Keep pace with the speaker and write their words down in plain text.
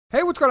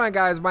Hey, what's going on,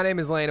 guys? My name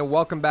is Lane, and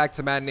welcome back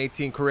to Madden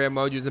 18 Career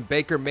Mode using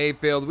Baker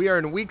Mayfield. We are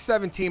in Week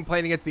 17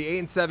 playing against the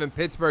 8-7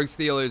 Pittsburgh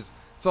Steelers.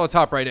 So let's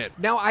hop right in.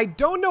 Now, I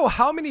don't know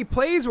how many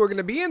plays we're going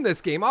to be in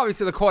this game.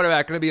 Obviously, the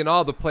quarterback going to be in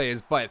all the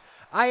plays, but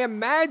I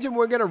imagine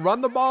we're going to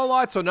run the ball a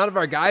lot so none of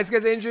our guys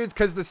get injured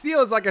because the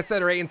Steelers, like I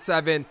said, are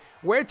 8-7.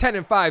 We're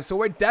 10-5, so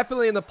we're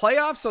definitely in the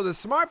playoffs. So the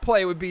smart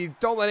play would be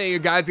don't let any of your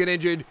guys get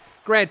injured.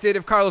 Granted,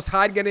 if Carlos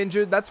Hyde get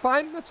injured, that's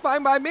fine. That's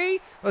fine by me.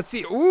 Let's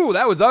see. Ooh,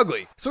 that was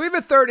ugly. So we have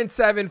a 3rd and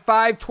 7,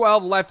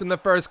 5:12 left in the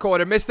first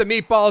quarter. Mr.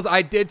 Meatballs,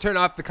 I did turn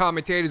off the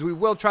commentators. We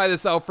will try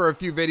this out for a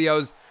few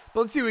videos,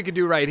 but let's see what we can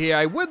do right here.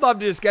 I would love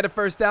to just get a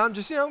first down.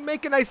 Just,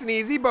 make it nice and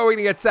easy, but we're going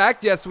to get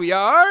sacked. Yes, we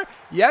are.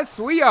 Yes,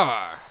 we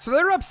are. So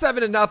they're up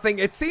 7-0.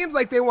 It seems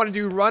like they want to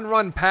do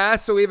run,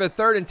 pass, so we have a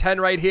 3rd and 10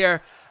 right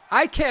here.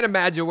 I can't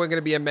imagine we're going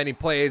to be in many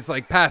plays,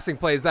 like passing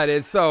plays, that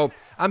is. So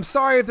I'm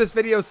sorry if this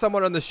video is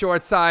somewhat on the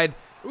short side.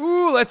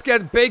 Ooh, let's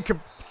get Baker.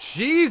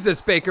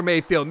 Jesus, Baker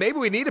Mayfield. Maybe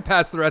we need to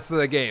pass the rest of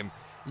the game.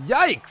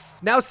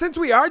 Yikes. Now, since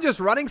we are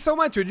just running so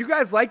much, would you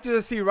guys like to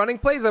just see running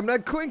plays? I'm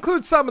going to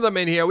include some of them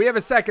in here. We have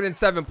a 2nd and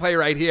 7 play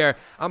right here.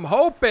 I'm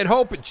hoping.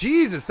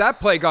 Jesus, that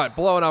play got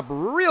blown up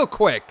real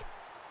quick.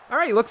 All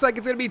right, looks like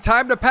it's going to be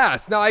time to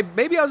pass. Now,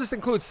 maybe I'll just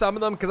include some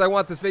of them because I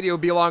want this video to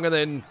be longer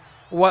than...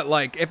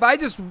 if I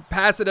just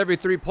pass it every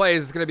 3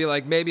 plays, it's going to be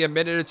like maybe a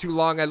minute or 2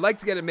 long. I'd like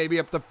to get it maybe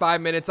up to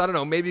 5 minutes. I don't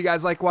know. Maybe you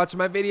guys like watching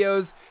my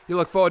videos. You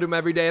look forward to them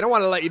every day. I don't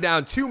want to let you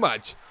down too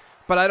much,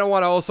 but I don't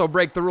want to also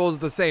break the rules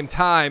at the same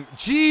time.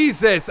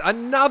 Jesus,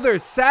 another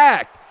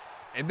sack.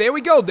 And there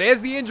we go.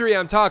 There's the injury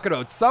I'm talking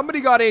about.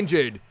 Somebody got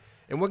injured,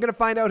 and we're going to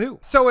find out who.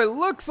 So it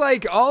looks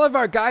like all of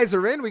our guys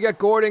are in. We got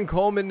Gordon,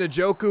 Coleman,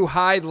 Njoku,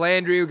 Hyde,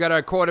 Landry. We got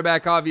our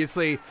quarterback,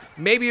 obviously.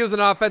 Maybe he was an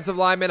offensive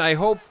lineman. I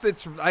hope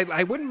it's...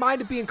 I wouldn't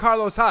mind it being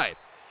Carlos Hyde.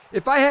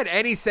 If I had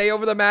any say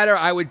over the matter,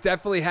 I would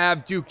definitely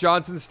have Duke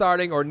Johnson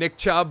starting or Nick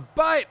Chubb,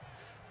 but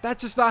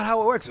that's just not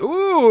how it works.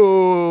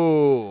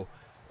 Ooh.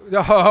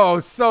 Oh,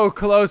 so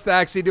close to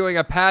actually doing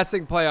a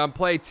passing play on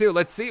play 2.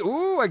 Let's see.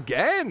 Ooh,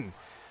 again.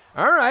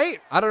 All right.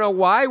 I don't know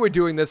why we're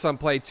doing this on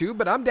play 2,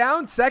 but I'm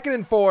down. 2nd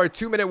and 4,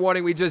 2-minute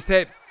warning we just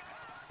hit.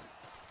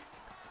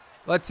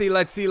 Let's see.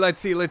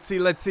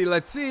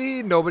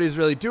 Nobody's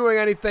really doing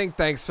anything.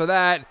 Thanks for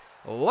that.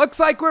 Looks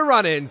like we're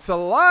running.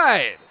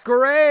 Slide.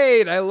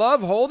 Great. I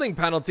love holding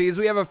penalties.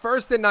 We have a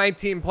 1st and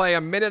 19 play,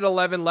 a minute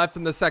 11 left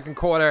in the second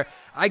quarter.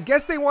 I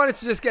guess they want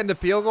us to just get into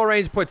field goal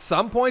range, put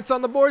some points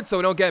on the board so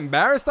we don't get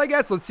embarrassed, I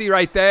guess. Let's see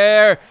right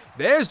there.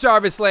 There's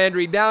Jarvis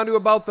Landry down to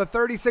about the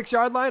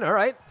 36-yard line. All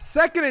right.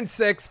 2nd and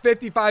 6,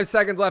 55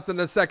 seconds left in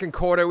the second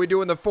quarter. We're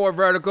doing the 4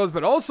 verticals,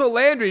 but also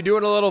Landry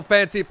doing a little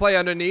fancy play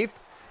underneath.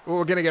 Ooh,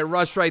 we're going to get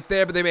rushed right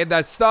there, but they made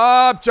that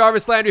stop.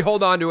 Jarvis Landry,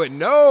 hold on to it.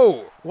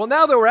 No. Well,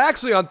 now that we're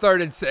actually on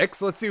 3rd and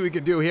 6, let's see what we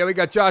can do here. We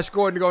got Josh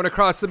Gordon going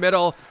across the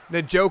middle.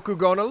 Njoku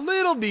going a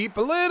little deep.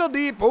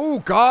 Oh,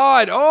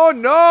 God. Oh,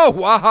 no.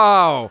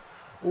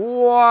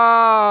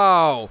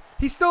 Wow.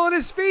 He's still on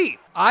his feet.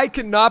 I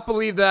cannot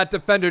believe that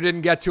defender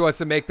didn't get to us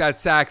and make that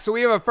sack. So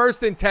we have a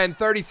 1st and 10,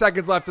 30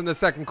 seconds left in the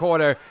second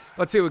quarter.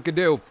 Let's see what we can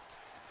do.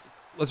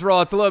 Let's roll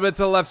it a little bit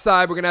to the left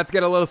side. We're going to have to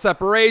get a little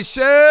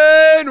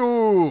separation.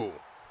 Ooh.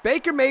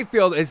 Baker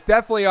Mayfield is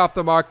definitely off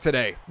the mark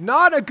today.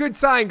 Not a good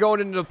sign going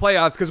into the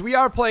playoffs because we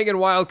are playing in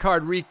wild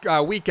card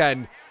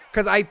weekend.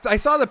 Because I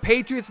saw the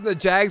Patriots and the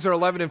Jags are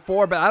 11-4,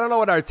 but I don't know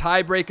what our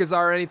tiebreakers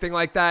are or anything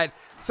like that.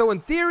 So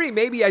in theory,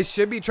 maybe I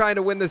should be trying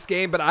to win this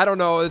game, but I don't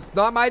know. It's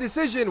not my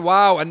decision.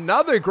 Wow,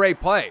 another great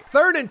play.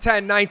 3rd and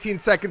 10, 19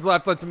 seconds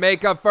left. Let's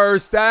make a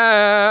 1st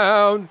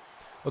down.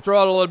 We'll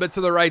throw it a little bit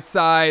to the right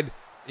side.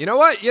 You know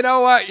what?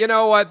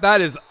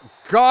 That is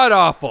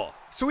god-awful.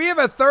 So we have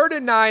a 3rd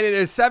and 9. It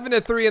is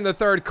 7-3 in the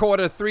third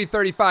quarter,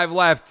 3:35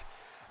 left.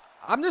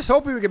 I'm just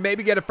hoping we can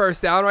maybe get a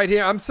 1st down right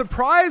here. I'm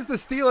surprised the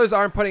Steelers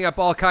aren't putting up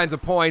all kinds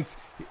of points.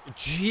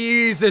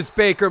 Jesus,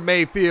 Baker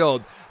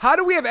Mayfield. How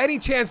do we have any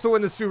chance to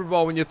win the Super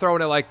Bowl when you're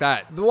throwing it like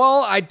that?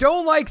 Well, I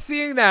don't like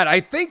seeing that. I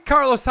think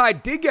Carlos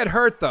Hyde did get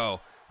hurt, though.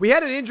 We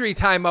had an injury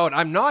timeout.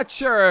 I'm not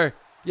sure.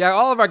 Yeah,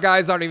 all of our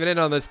guys aren't even in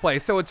on this play.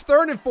 So it's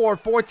 3rd and 4,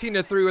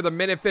 14-3 with a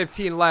minute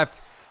 15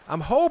 left.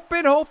 I'm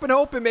hoping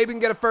maybe we can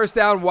get a 1st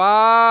down.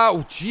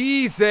 Wow.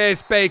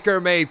 Jesus, Baker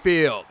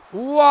Mayfield.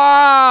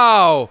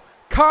 Wow.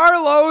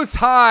 Carlos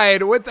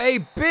Hyde with a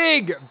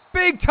big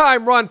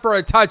time run for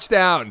a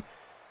touchdown.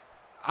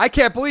 I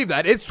can't believe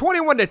that. It's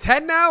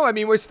 21-10 now. I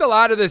mean, we're still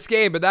out of this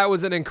game, but that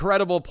was an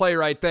incredible play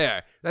right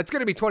there. That's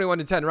going to be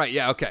 21-10, right?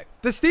 Yeah, okay.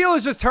 The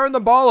Steelers just turned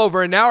the ball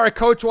over, and now our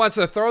coach wants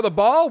to throw the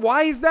ball.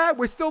 Why is that?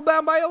 We're still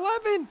down by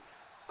 11.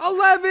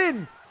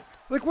 11.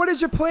 Like, what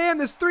is your plan?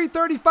 There's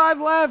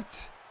 3:35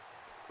 left.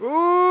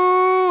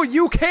 Ooh,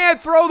 you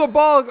can't throw the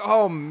ball.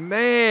 Oh,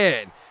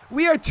 man.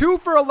 We are 2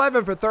 for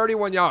 11 for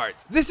 31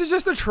 yards. This is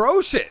just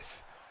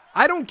atrocious.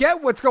 I don't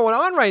get what's going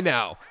on right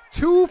now.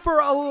 2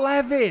 for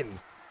 11.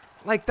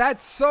 Like,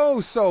 that's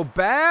so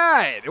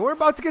bad. And we're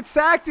about to get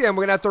sacked again.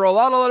 We're going to have to roll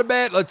out a little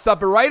bit. Let's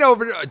dump it right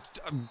over.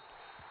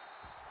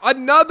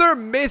 Another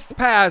missed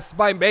pass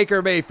by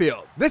Baker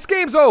Mayfield. This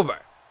game's over.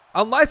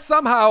 Unless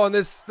somehow on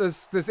this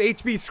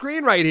HB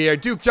screen right here,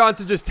 Duke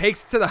Johnson just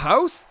takes it to the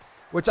house,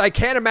 which I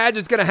can't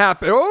imagine is going to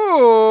happen.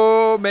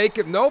 Oh, make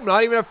it. Nope,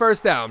 not even a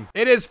first down.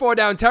 It is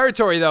 4-down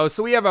territory, though,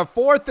 so we have a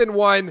 4th and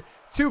 1,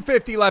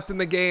 2:50 left in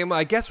the game.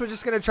 I guess we're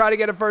just going to try to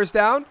get a first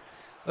down.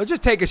 Let's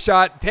just take a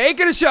shot.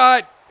 Taking a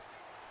shot.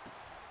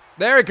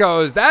 There it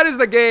goes. That is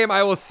the game.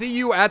 I will see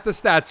you at the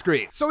stat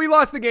screen. So we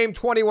lost the game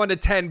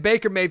 21-10.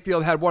 Baker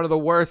Mayfield had one of the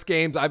worst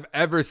games I've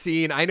ever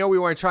seen. I know we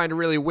weren't trying to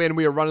really win.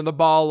 We were running the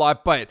ball a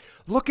lot, but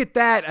look at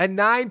that. A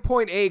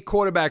 9.8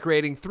 quarterback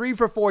rating, 3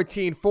 for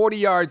 14, 40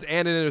 yards,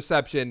 and an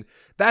interception.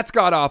 That's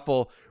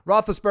god-awful.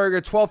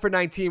 Roethlisberger, 12 for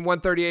 19,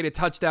 138, a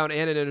touchdown,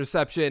 and an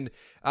interception.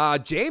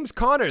 James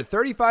Conner,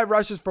 35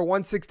 rushes for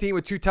 116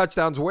 with 2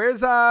 touchdowns.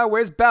 Where's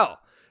Bell?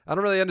 I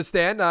don't really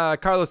understand.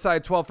 Carlos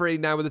Hyde, 12 for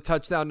 89 with a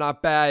touchdown.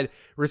 Not bad.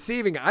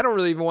 Receiving, I don't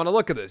really even want to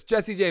look at this.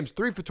 Jesse James,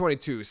 3 for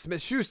 22.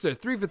 Smith-Schuster,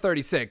 3 for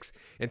 36.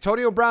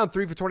 Antonio Brown,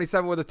 3 for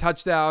 27 with a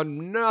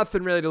touchdown.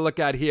 Nothing really to look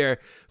at here.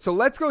 So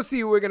let's go see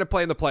who we're going to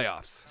play in the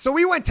playoffs. So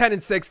we went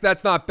 10-6.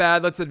 That's not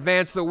bad. Let's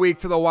advance the week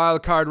to the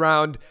wild card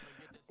round.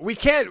 We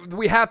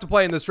have to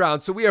play in this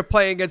round. So we are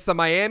playing against the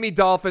Miami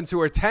Dolphins,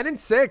 who are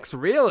 10-6.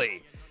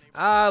 Really?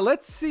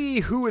 Let's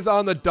see who is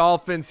on the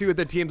Dolphins, see what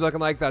the team's looking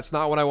like. That's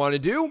not what I want to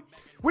do.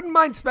 Wouldn't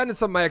mind spending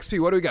some of my XP.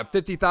 What do we got?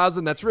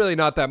 50,000? That's really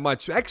not that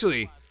much.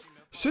 Actually,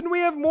 shouldn't we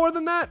have more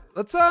than that?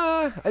 Let's,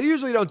 I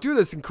usually don't do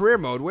this in career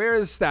mode. Where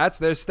is stats?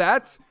 There's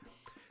stats.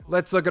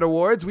 Let's look at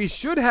awards. We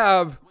should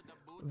have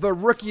the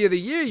Rookie of the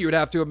Year, you would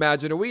have to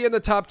imagine. Are we in the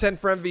top 10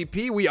 for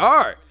MVP? We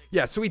are.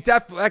 Yeah, so we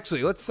definitely,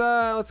 actually, let's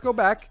go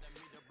back.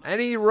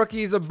 Any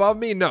rookies above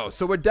me? No.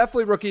 So we're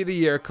definitely Rookie of the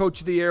Year. Coach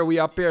of the Year, we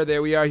up here.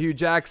 There we are. Hugh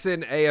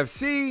Jackson,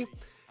 AFC.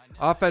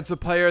 Offensive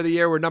Player of the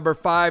Year, we're number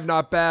 5,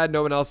 not bad.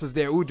 No one else is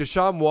there. Ooh,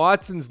 Deshaun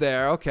Watson's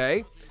there.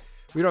 Okay.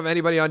 We don't have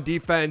anybody on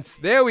defense.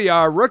 There we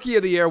are. Rookie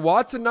of the Year,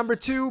 Watson, number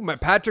 2.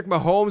 Patrick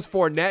Mahomes,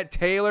 Fournette,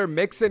 Taylor,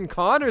 Mixon.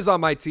 Connor's on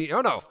my team.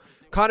 Oh, no.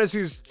 Connor's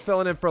who's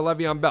filling in for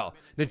Le'Veon Bell.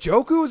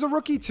 Njoku is a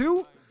rookie,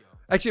 too?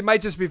 Actually, it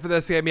might just be for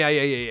this game. Yeah.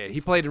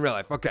 He played in real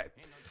life. Okay.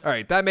 All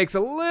right. That makes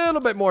a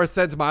little bit more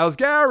sense. Myles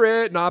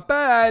Garrett, not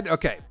bad.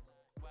 Okay.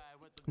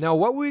 Now,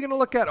 what were we going to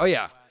look at? Oh,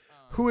 yeah.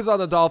 Who is on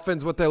the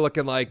Dolphins, what they're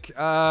looking like.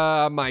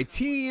 My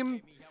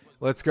team.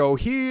 Let's go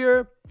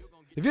here.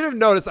 If you didn't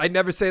notice, I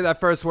never say that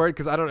first word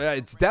because I don't know.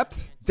 It's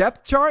depth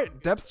chart?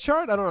 I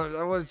don't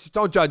know.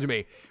 Don't judge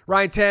me.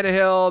 Ryan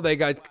Tannehill. They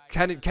got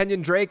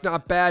Kenyon Drake,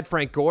 not bad.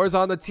 Frank Gore's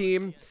on the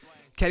team.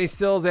 Kenny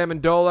Stills,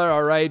 Amendola.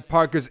 All right.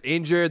 Parker's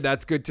injured.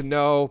 That's good to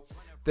know.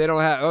 They don't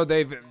have,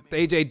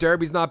 AJ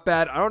Derby's not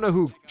bad. I don't know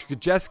who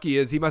Kajeski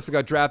is. He must have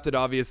got drafted,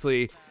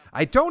 obviously.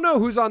 I don't know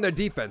who's on their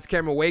defense.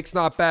 Cameron Wake's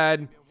not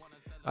bad.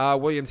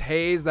 Williams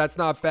Hayes, that's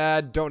not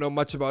bad. Don't know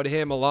much about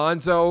him.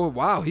 Alonzo,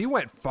 wow, he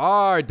went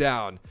far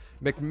down.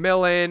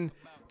 McMillan,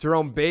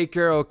 Jerome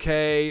Baker,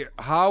 okay.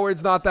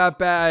 Howard's not that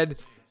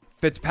bad.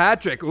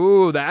 Fitzpatrick,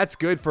 ooh, that's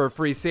good for a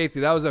free safety.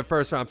 That was their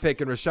first round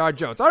pick. And Rashard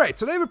Jones. All right,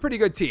 so they have a pretty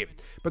good team.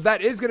 But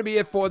that is going to be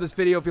it for this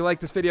video. If you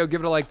like this video,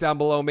 give it a like down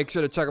below. Make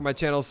sure to check out my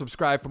channel,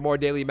 subscribe for more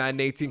daily Madden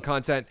 18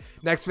 content.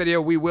 Next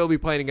video, we will be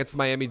playing against the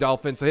Miami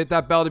Dolphins. So hit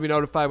that bell to be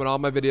notified when all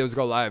my videos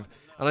go live.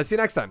 And I'll see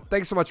you next time.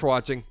 Thanks so much for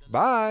watching.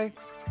 Bye.